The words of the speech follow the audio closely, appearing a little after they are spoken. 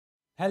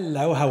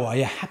Hello, how are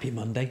you? Happy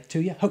Monday to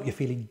you. Hope you're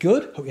feeling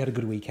good. Hope you had a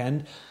good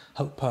weekend.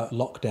 Hope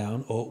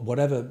lockdown or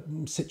whatever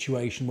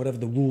situation, whatever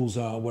the rules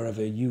are,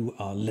 wherever you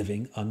are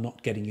living, are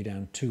not getting you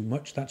down too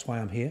much. That's why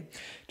I'm here,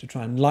 to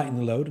try and lighten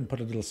the load and put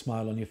a little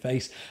smile on your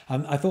face.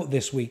 I thought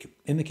this week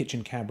in the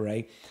Kitchen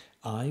Cabaret,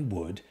 I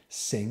would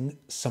sing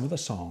some of the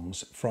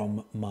songs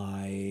from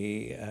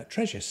my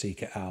Treasure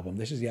Seeker album.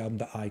 This is the album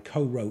that I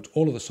co-wrote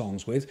all of the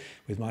songs with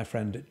my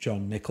friend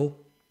Jonathan Nickoll.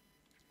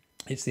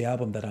 It's the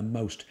album that I'm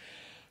most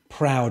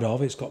proud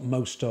of. It's got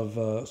most of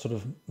sort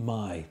of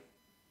my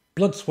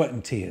blood, sweat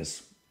and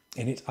tears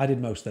in it. I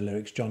did most of the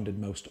lyrics, John did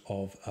most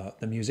of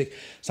the music.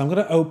 So I'm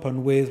going to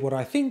open with what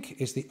I think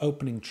is the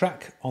opening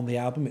track on the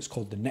album. It's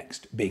called The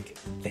Next Big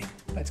Thing.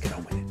 Let's get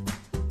on with it.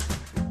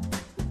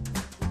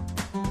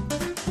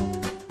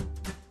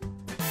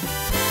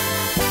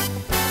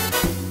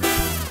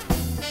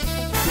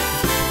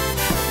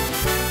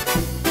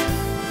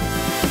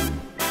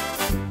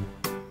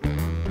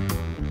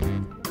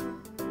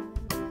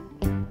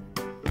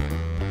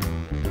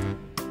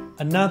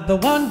 Another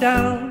one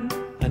down,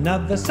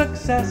 another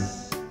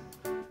success.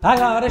 I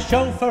got a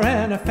chauffeur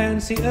and a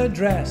fancy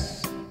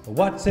address. But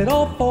what's it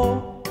all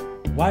for?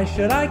 Why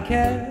should I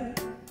care?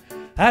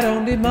 I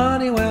don't need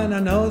money when I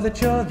know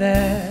that you're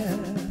there.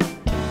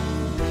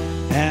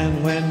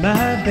 And when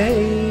my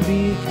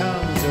baby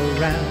comes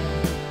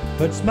around,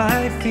 puts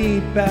my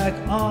feet back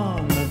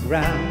on the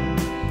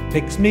ground,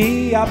 picks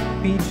me up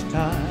each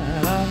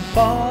time I'm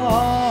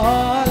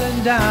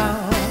falling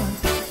down.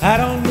 I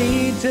don't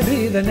need to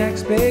be the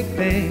next big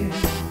thing.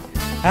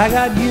 I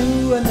got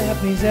you and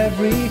that means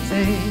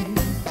everything.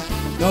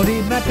 Don't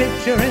need my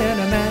picture in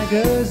a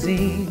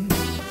magazine,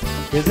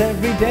 'cause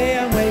every day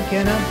I'm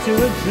waking up to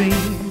a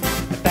dream.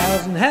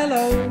 1,000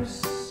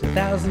 hellos,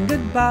 1,000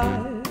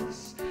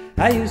 goodbyes.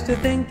 I used to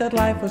think that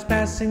life was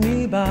passing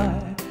me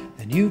by.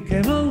 Then you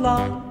came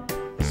along,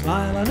 a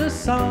smile and a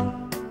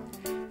song.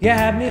 You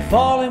had me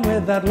falling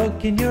with that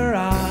look in your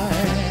eye.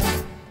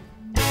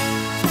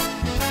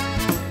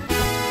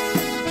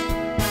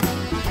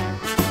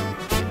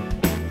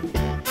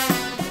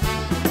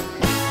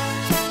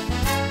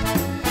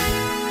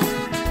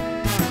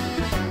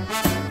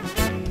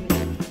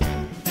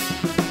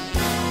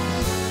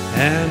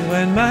 And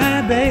when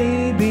my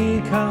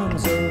baby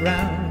comes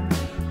around,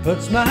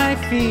 puts my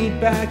feet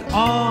back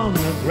on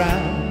the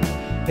ground,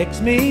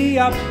 picks me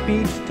up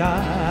each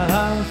time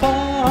I'm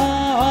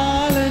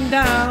falling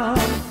down.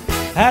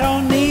 I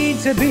don't need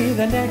to be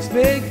the next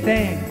big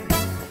thing.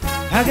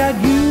 I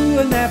got you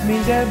and that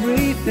means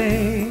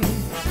everything.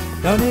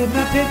 Don't need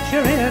my picture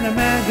in a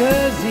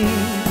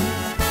magazine,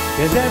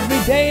 'cause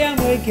every day I'm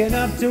waking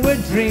up to a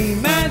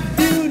dream. I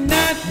do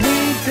not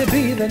need to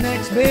be the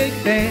next big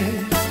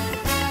thing.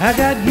 I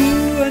got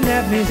you and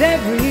that means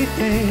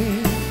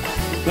everything.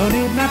 Don't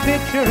need my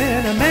picture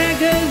in a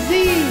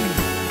magazine,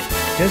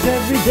 'cause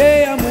every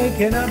day I'm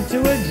waking up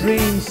to a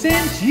dream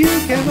since you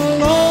came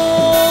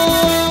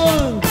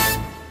along.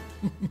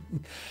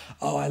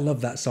 Oh, I love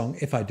that song,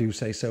 if I do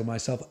say so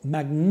myself.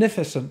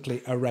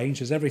 Magnificently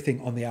arranged, as everything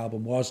on the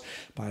album was,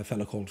 by a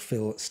fellow called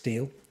Phil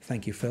Steele.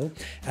 Thank you, Phil.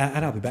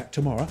 And I'll be back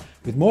tomorrow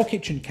with more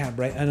Kitchen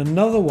Cabaret and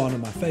another one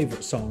of my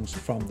favourite songs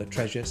from the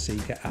Treasure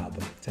Seeker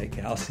album. Take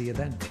care. I'll see you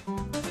then.